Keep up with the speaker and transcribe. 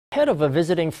Head of a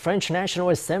visiting French National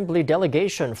Assembly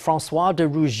delegation, Francois de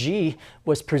Rugy,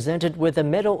 was presented with a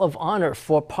Medal of Honor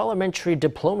for Parliamentary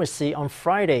Diplomacy on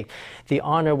Friday. The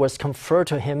honor was conferred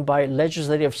to him by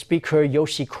Legislative Speaker You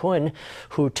Si-kun,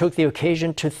 who took the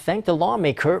occasion to thank the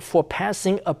lawmaker for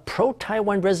passing a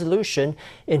pro-Taiwan resolution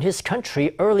in his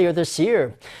country earlier this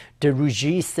year. De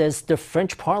Rugy says the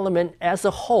French Parliament as a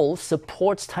whole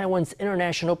supports Taiwan's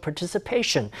international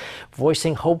participation,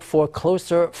 voicing hope for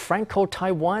closer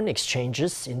Franco-Taiwan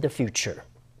exchanges in the future.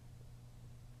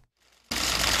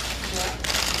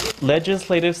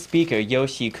 Legislative Speaker You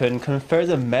Si-kun confers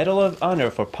a Medal of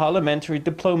Honor for Parliamentary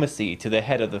Diplomacy to the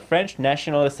head of the French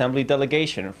National Assembly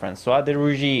delegation, Francois de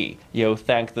Rugy. You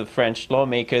thanked the French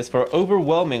lawmakers for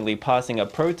overwhelmingly passing a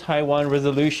pro-Taiwan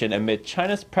resolution amid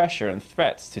China's pressure and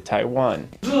threats to Taiwan.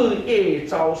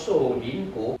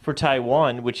 For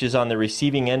Taiwan, which is on the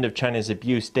receiving end of China's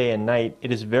abuse day and night,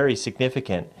 it is very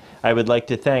significant. I would like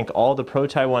to thank all the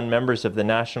pro-Taiwan members of the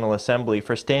National Assembly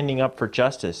for standing up for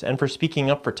justice and for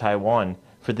speaking up for Taiwan,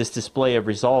 for this display of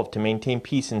resolve to maintain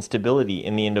peace and stability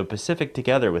in the Indo-Pacific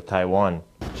together with Taiwan.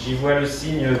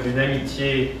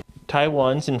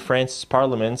 Taiwan's and France's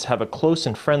parliaments have a close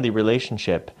and friendly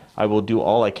relationship. I will do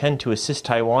all I can to assist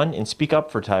Taiwan and speak up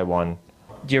for Taiwan.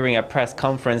 During a press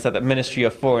conference at the Ministry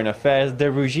of Foreign Affairs, de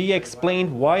Rugy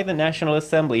explained why the National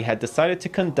Assembly had decided to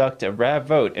conduct a rare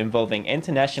vote involving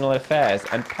international affairs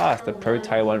and pass the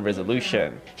pro-Taiwan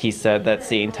resolution. He said that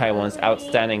seeing Taiwan's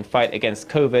outstanding fight against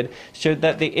COVID showed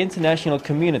that the international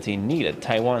community needed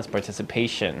Taiwan's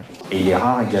participation.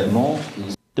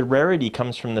 The rarity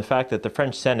comes from the fact that the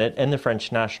French Senate and the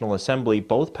French National Assembly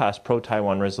both passed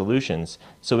pro-Taiwan resolutions,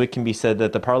 so it can be said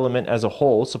that the Parliament as a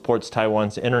whole supports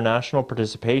Taiwan's international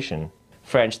participation.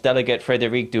 French delegate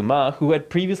Frédéric Dumas, who had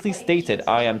previously stated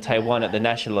 "I am Taiwan" at the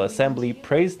National Assembly,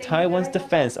 praised Taiwan's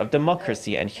defense of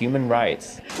democracy and human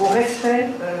rights.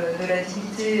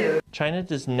 China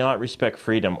does not respect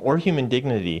freedom or human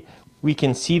dignity. We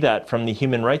can see that from the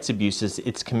human rights abuses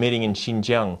it's committing in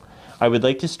Xinjiang. I would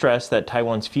like to stress that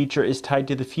Taiwan's future is tied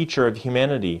to the future of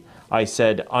humanity. I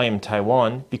said, "I am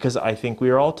Taiwan," because I think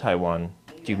we are all Taiwan.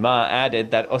 Dumas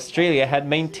added that Australia had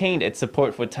maintained its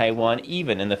support for Taiwan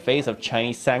even in the face of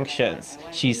Chinese sanctions.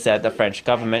 She said the French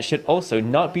government should also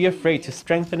not be afraid to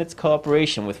strengthen its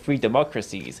cooperation with free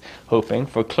democracies, hoping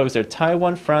for closer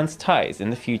Taiwan-France ties in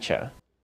the future.